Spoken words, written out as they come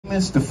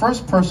famous, the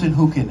first person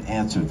who can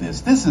answer this.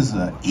 This is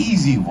an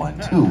easy one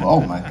too. Oh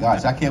my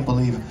gosh, I can't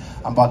believe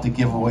I'm about to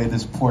give away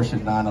this Porsche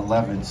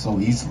 911 so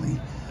easily.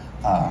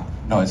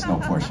 No, it's no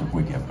Porsche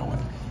we're giving away.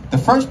 The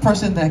first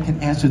person that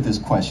can answer this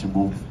question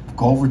will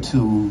go over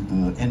to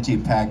the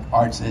NJPAC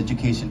Arts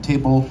Education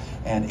table,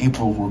 and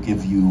April will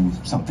give you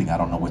something. I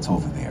don't know what's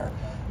over there.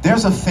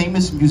 There's a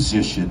famous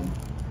musician,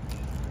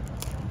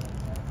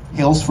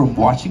 hails from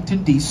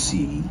Washington,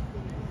 D.C.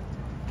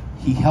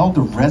 He held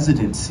a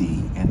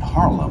residency in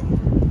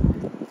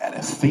Harlem at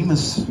a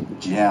famous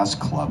jazz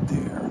club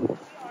there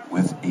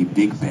with a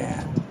big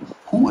band.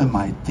 Who am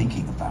I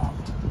thinking about?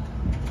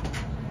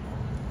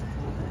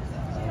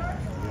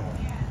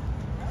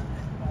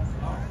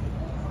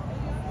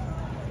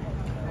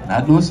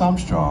 Not Louis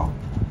Armstrong.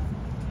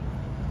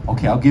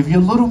 Okay, I'll give you a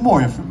little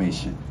more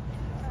information.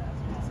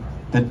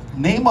 The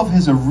name of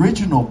his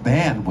original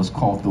band was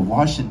called the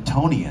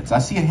Washingtonians. I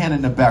see a hand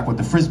in the back with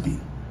the Frisbee.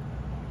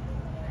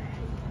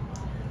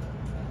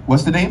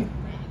 What's the name?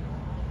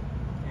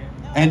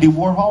 Andy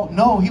Warhol?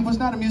 No, he was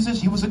not a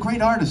musician. He was a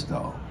great artist,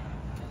 though.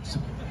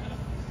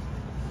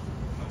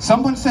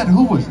 Someone said,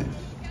 who was it?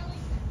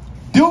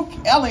 Duke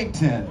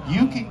Ellington.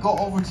 You can go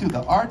over to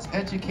the Arts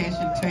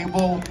Education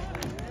table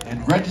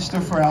and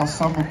register for our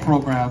summer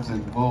programs,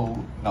 and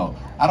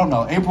I don't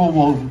know. April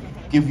will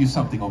give you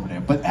something over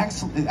there. But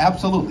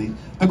absolutely,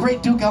 the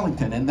great Duke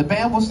Ellington, and the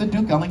band was the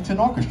Duke Ellington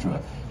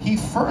Orchestra. He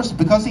first,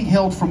 because he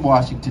hailed from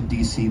Washington,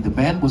 D.C., the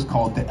band was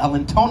called the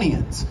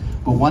Ellingtonians.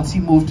 But once he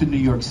moved to New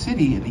York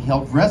City and he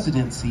held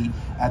residency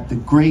at the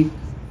great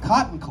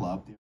Cotton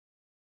Club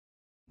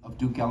of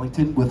Duke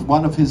Ellington with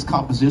one of his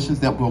compositions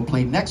that we'll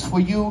play next for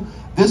you.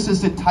 This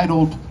is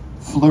entitled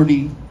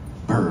Flirty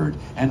Bird.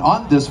 And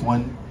on this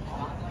one,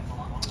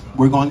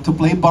 we're going to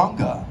play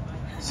Bonga.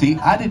 See,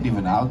 I didn't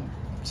even know.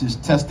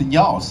 Just testing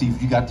y'all, see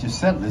if you got your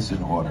set list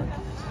in order.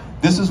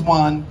 This is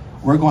one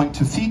we're going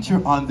to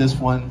feature on this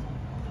one.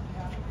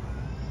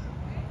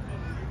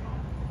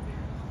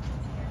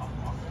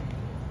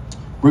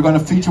 We're going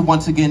to feature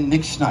once again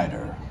Nick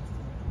Schneider.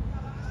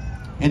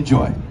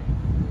 Enjoy.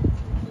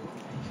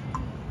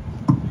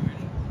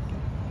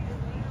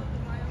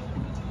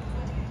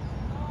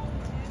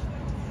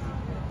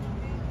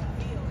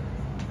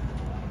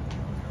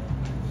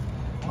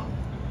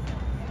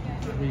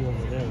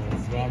 Over there,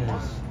 that's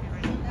Ramos.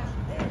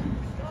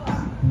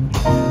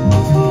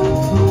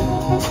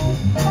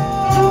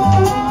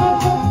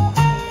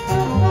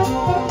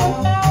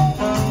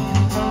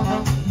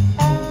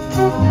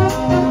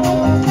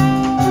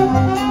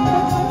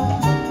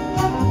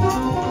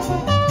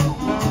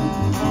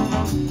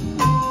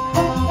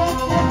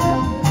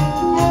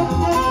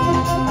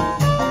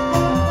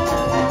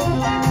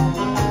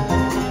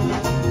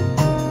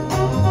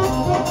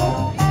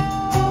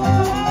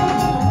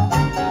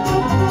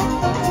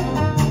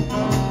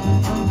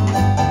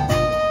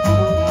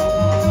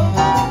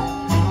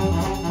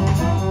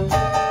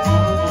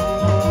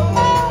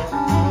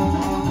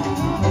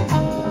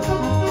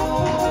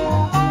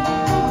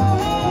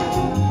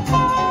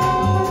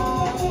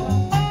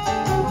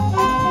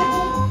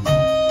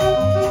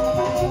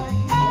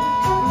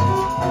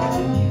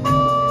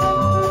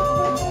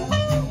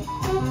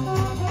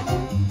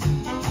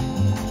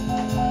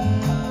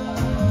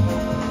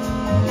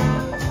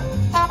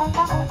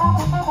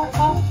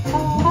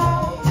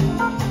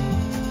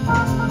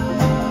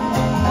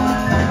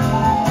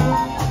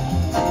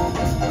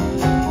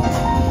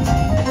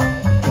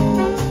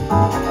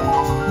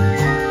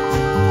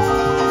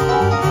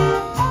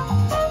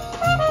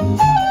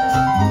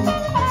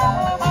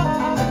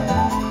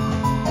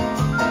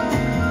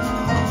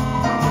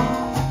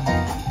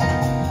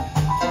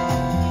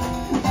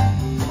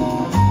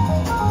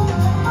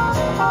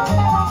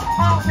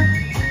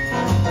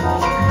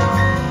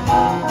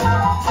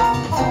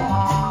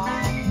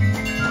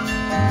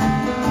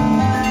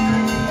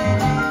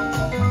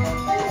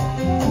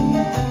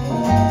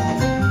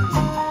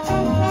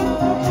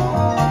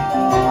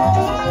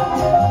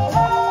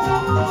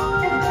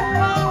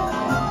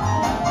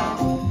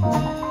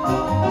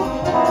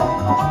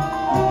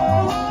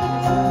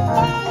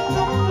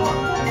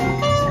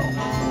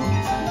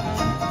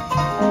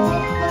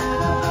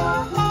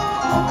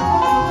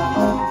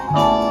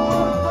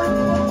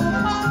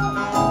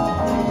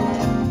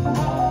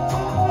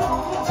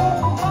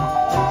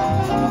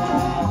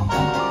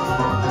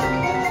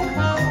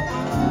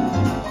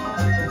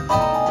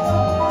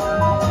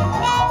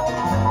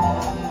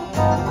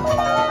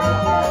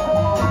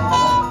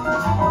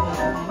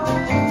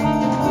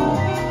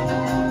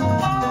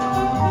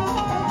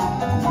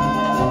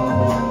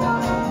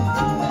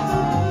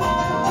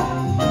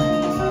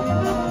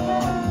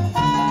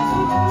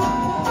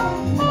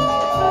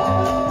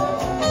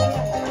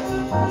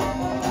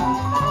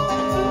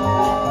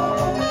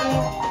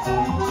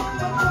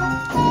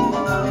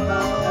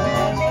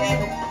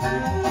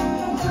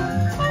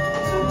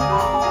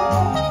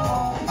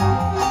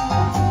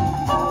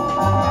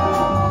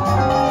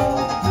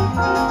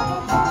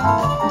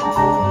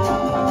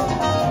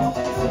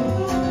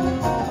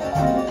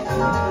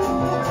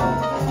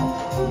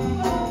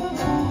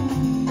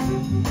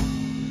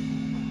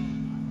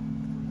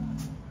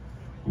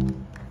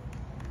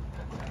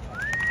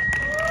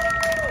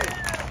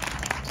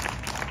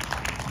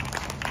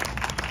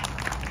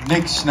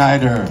 Nick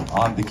Schneider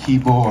on the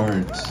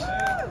keyboards.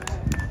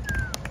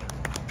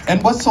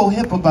 And what's so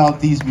hip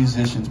about these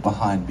musicians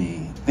behind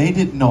me, they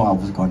didn't know I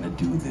was going to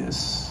do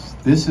this.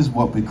 This is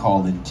what we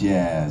call in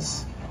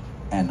jazz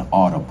an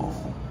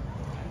audible,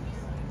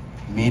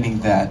 meaning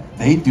that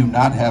they do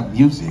not have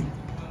music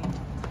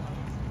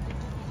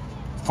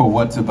for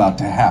what's about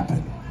to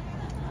happen.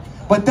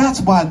 But that's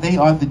why they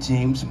are the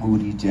James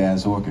Moody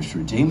Jazz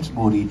Orchestra. James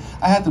Moody,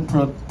 I had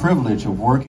the privilege of working